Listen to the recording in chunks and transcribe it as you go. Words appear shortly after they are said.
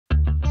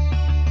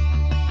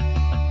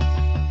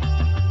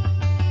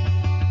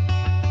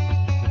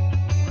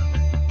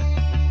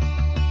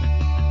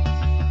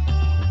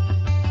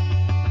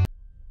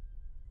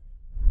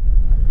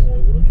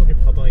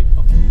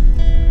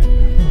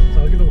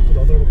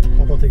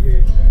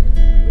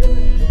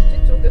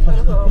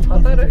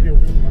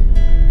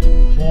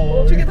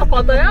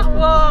바다야?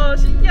 와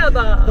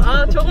신기하다.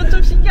 아 저건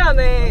좀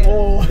신기하네.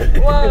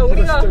 와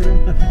우리가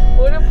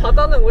우리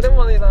바다는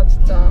오랜만이다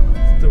진짜.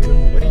 진짜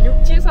오랜만에. 우리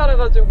육지에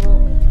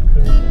살아가지고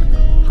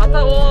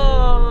바다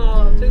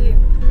와 저기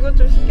그건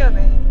좀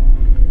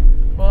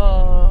신기하네.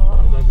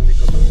 와. 바다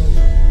보니까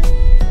상상나.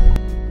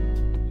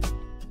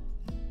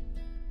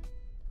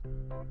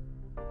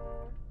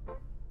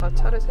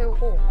 차를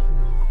세우고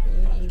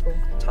이거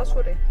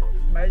차수래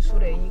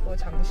말수래 이거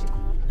장식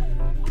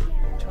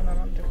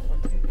전화를 하면 될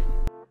것 같아.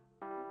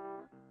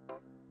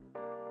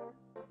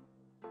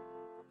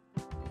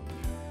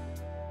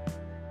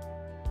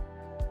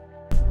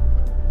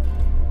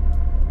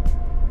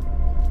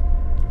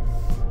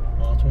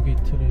 아 저기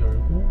틀을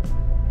열고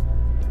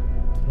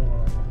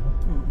들어가는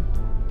건가?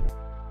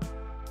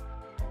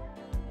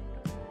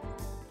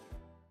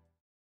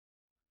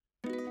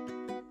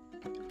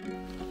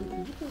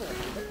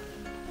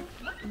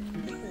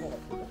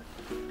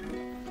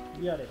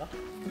 위아래가?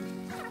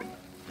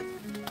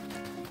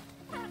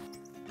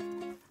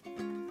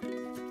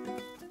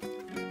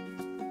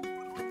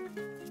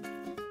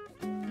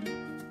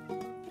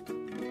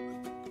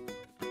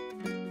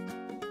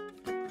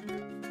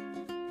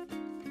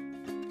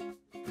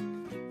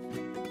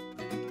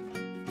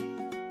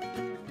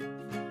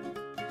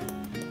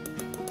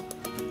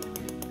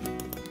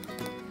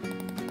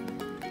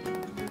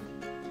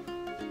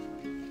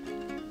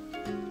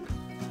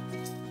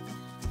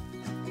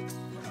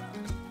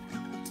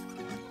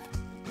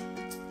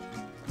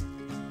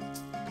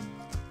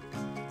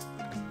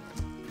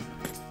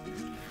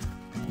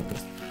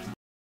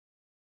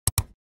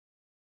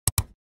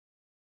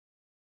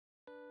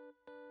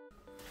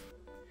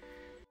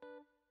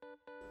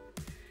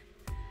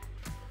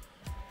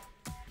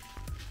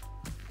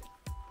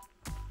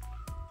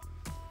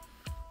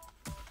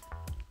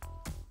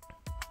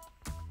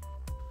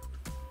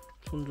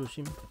 손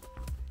조심.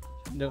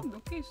 내가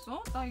몇 개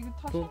있어? 나 이거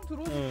다 손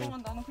들어오는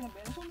동안 나는 그냥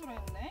맨손으로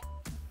했네.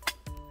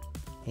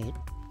 넷.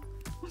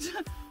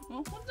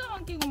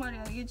 혼자만 끼고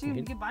말이야. 이게 지금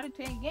이게 말이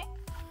돼 이게?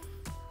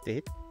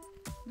 넷.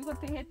 누가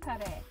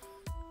대해탈해?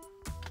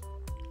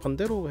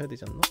 반대로 해야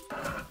되지 않나?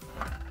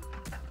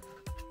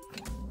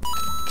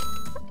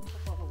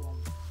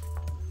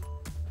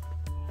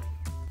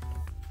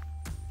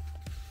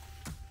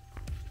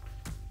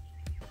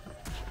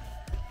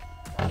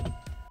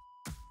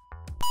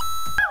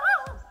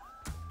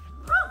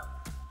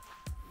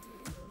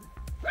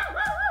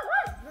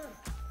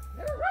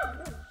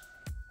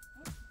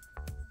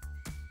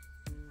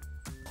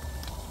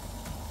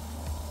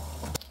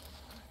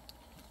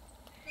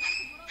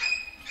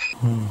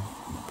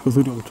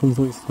 벼슬이 엄청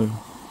서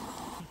있어요.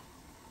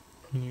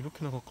 아니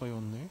이렇게나 가까이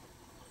왔네.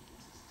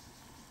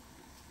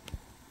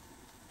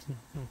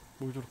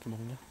 뭘 저렇게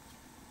먹냐?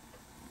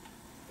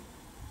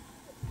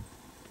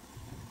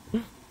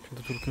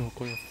 걔도 저렇게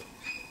가까이 왔어.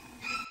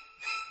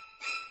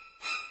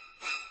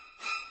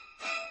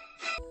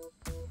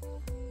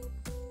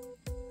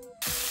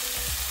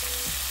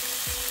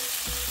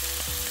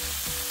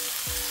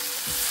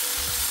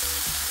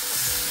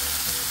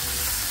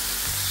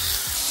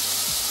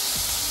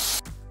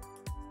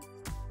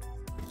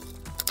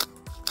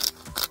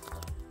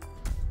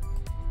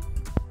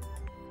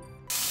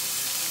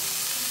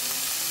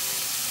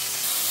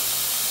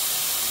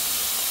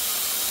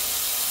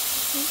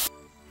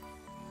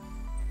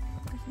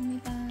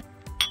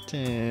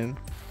 짠.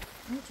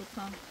 너무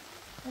좋다.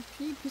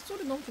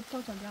 빗소리 너무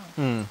좋다 자기야.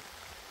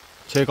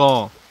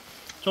 제가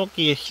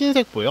저기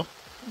흰색 보여?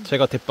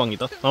 제가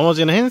대빵이다.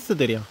 나머지는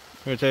헨스들이야.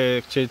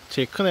 제일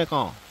큰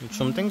애가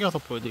줌 당겨서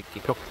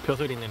보여드릴게.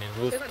 벼슬 있는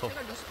애는 루스터.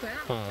 제가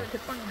루스터야? 제가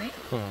대빵이네.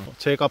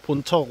 제가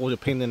본척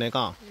옆에 있는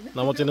애가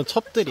나머지는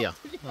첩들이야.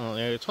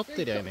 얘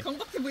첩들이야 얘네.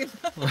 경박해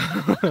보인다.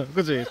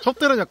 그치?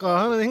 첩들은 약간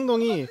하는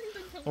행동이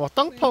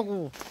땅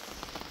파고.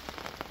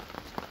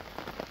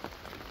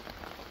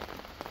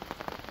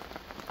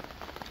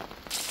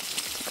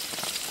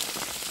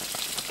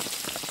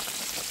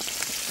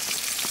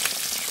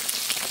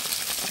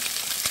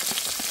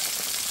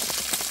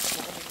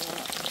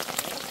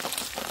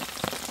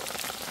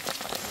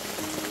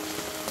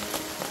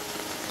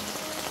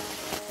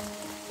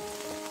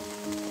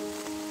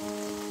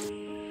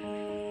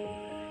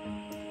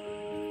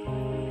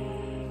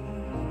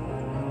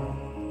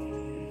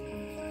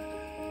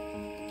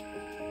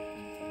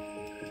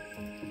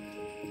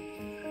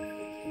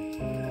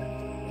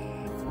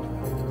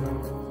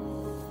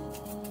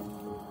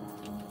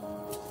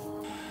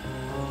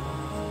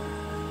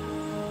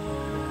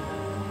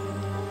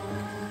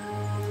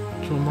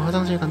 엄마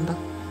화장실 간다.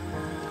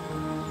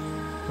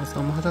 알았어,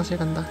 엄마 화장실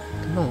간다.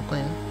 금방 올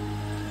거야.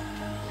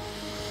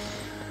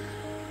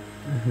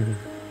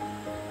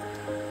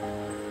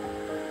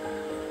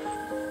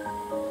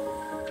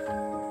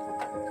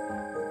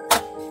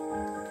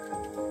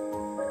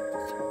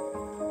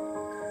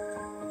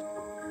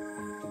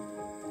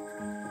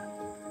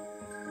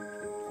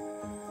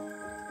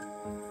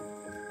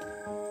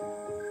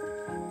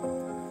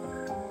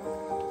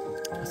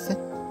 왔어?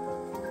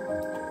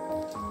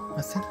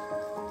 왔어?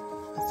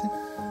 왔어?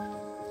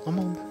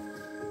 엄마 온다.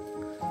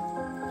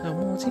 자,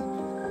 엄마 오자. 거지?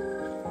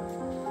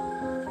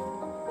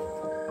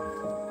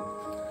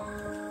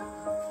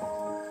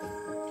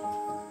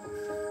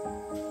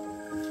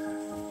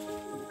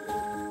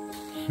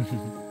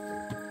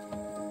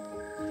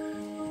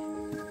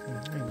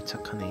 아이고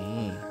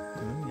착하네.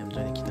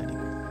 얌전히 기다리고.